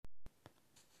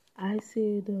I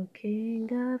see the King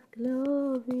of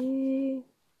Glory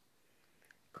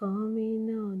coming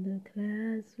on the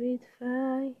clouds with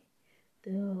fire.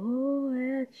 The whole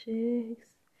earth shakes,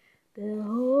 the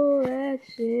whole earth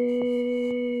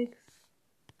shakes.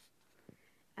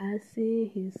 I see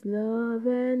His love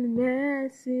and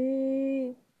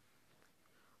mercy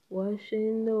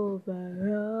washing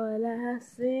over all our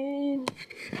sin.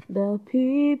 The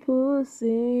people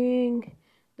sing,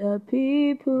 the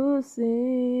people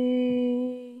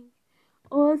sing.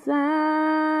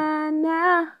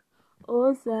 Hosanna,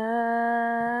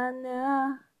 Hosanna,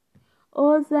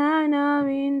 Hosanna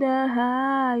in the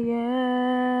highest.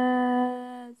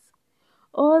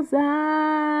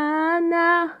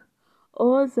 Hosanna,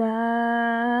 Hosanna,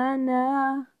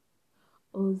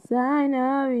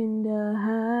 Hosanna in the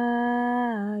highest.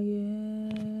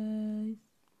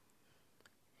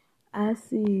 I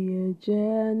see a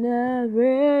generation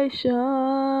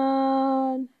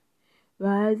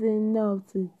rising up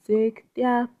to take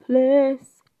their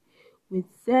place with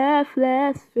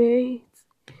selfless faith,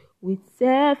 with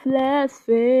selfless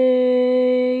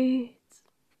faith.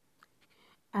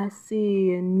 I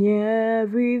see a new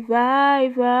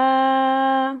revival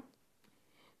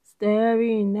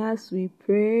stirring as we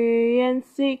pray and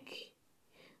seek.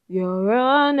 We're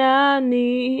on our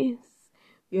knees,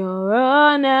 we're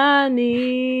on our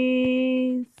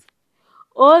knees.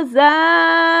 Hosanna,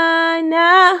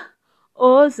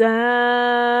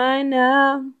 Hosanna,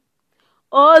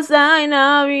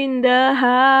 Hosanna in the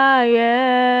highest.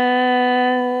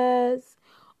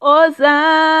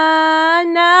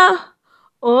 Hosanna,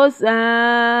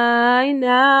 Hosanna,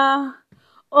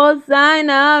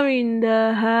 Hosanna in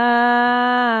the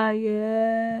highest.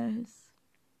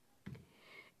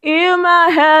 Heal my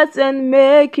heart and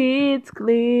make it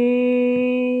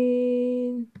clean.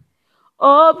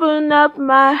 Open up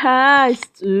my eyes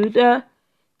to the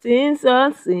things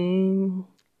unseen.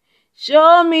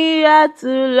 Show me how to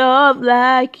love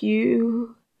like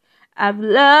you have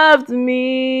loved me.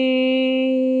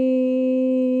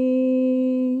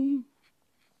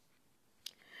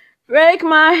 Break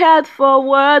my heart for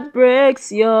what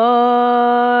breaks yours.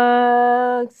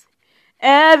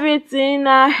 Everything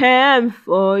I am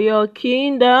for your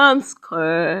kingdom's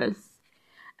curse.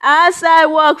 As I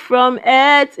walk from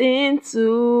earth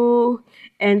into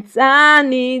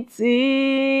eternity.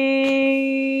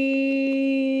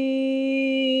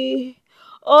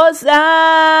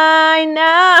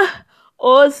 Hosanna,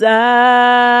 Hosanna,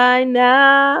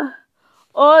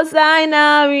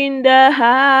 Hosanna in the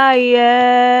highest.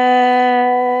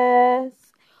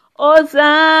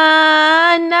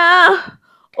 Hosanna,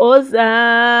 Hosanna,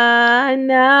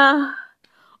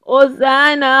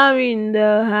 Hosanna in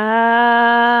the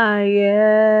highest.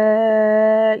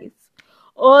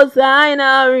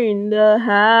 Hosanna in the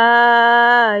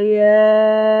highest.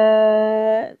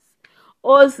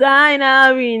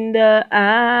 Hosanna in the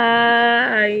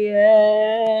highest.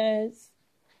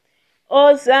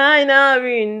 Hosanna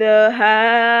in the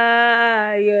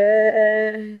highest.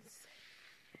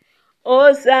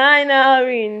 Hosanna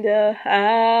in the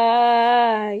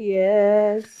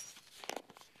highest.